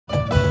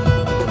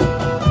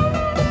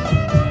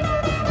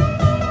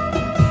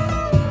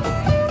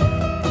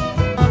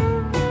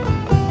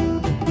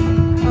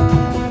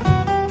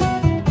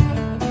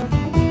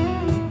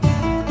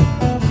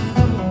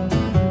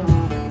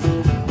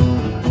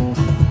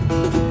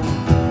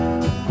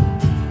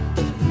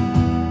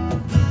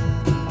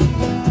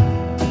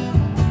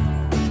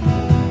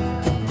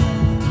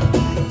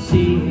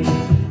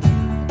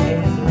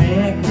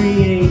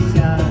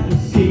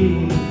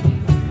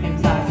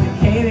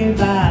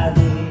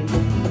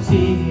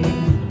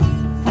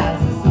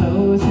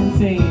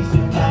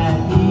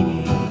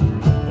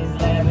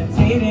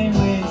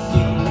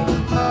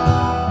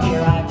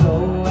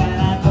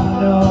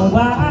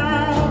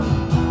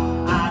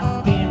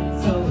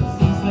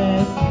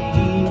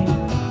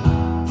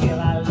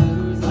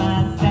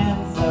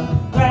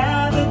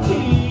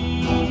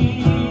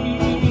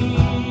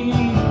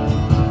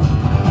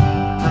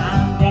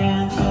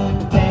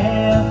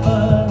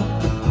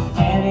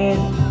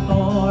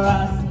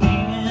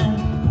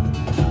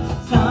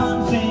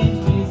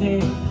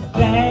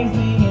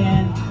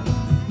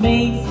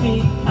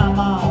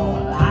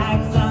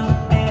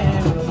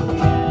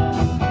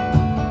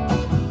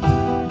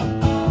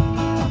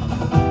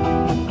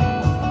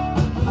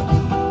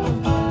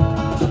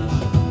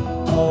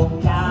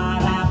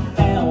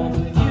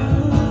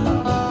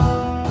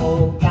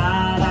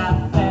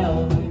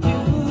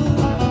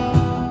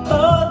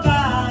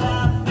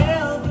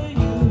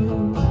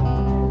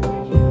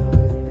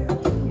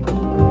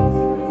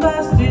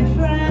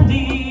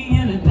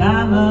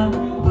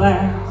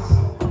glass.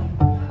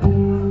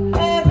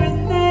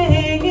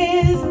 Everything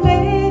is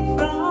made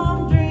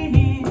from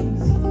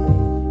dreams.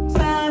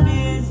 Time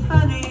is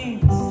honey,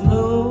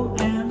 slow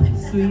and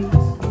sweet.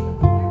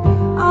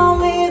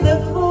 Only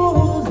the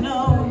fools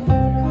know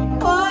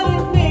what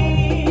it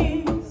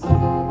means.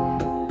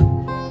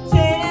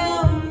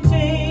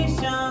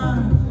 Temptation,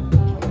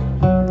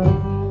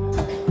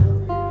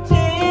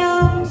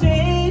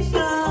 temptation,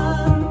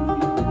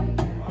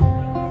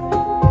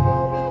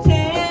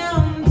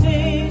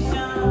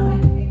 temptation.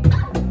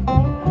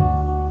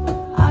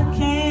 I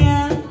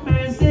can't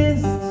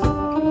resist.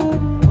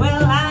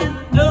 Well,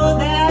 I know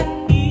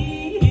that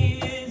he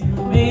is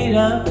made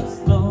of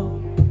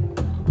stone,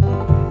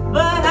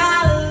 but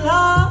I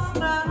lost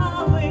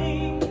my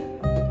way.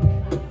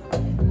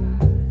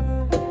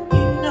 He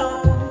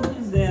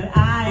knows that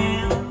I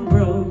am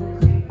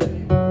broke,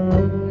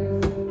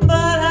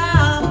 but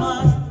I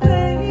must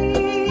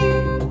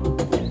pay.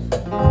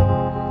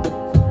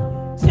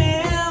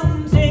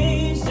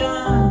 Temptation,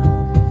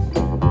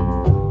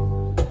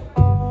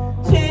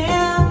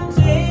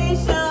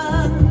 temptation,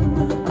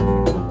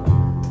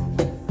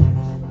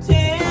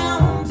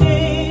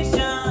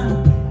 temptation.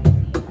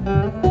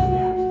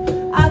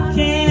 I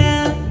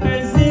can't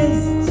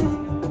resist.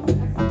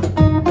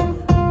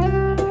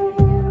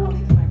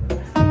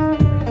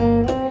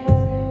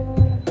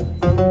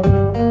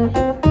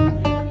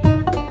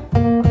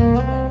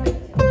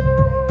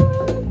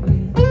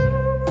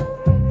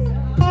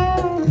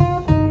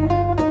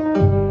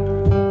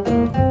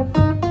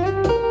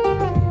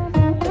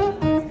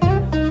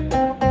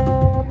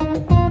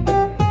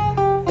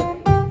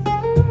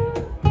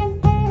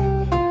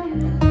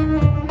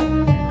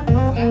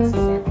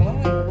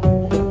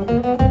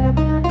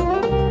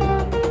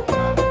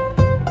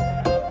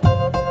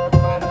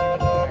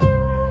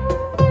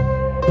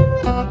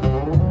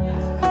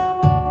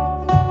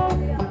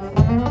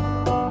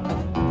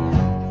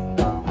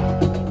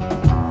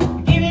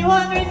 Give me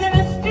one reason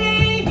to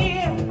stay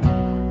here,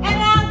 and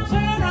I'll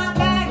turn my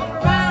back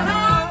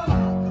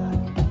around.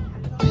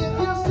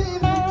 If you see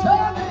me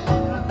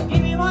coming,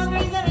 Give me one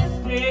reason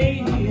to stay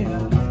here,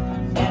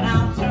 and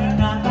I'll turn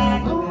my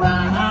back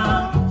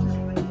around.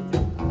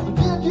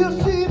 if you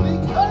see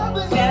me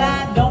coming, Said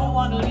I don't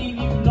want to leave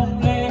you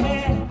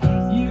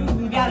lonely.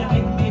 You gotta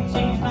make me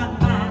change my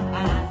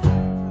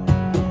mind.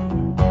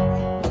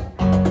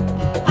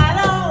 I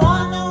don't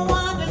want no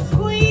one to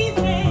squeeze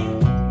me.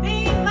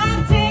 They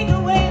might take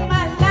away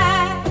my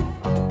life.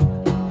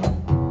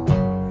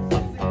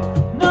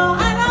 No,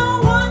 I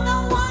don't want no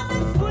one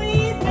to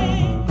squeeze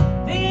me.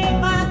 They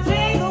might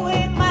take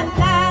away my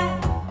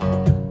life.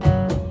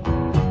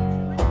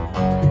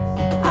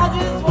 I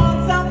just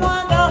want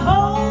someone to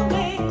hold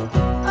me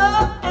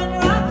up and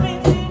rock me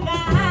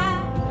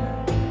tonight.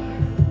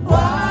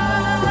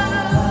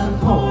 Wild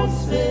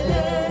horses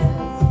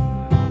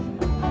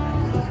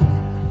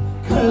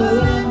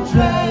couldn't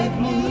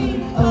drag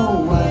me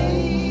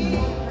away.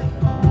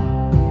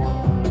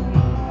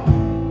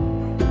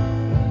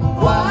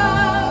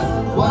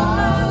 Wild,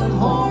 wild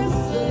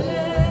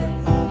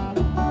horses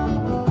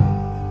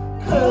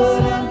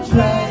couldn't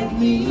drag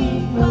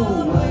me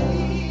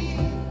away.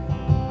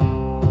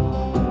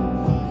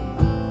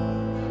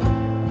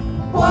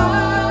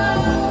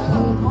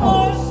 Wild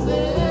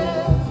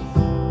horses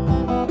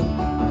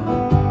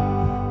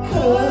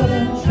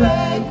couldn't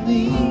drag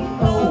me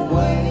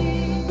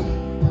away.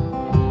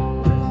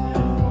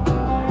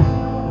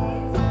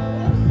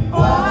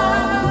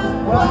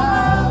 Wild,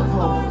 wild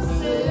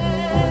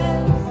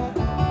horses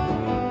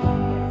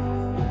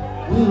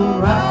will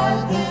ride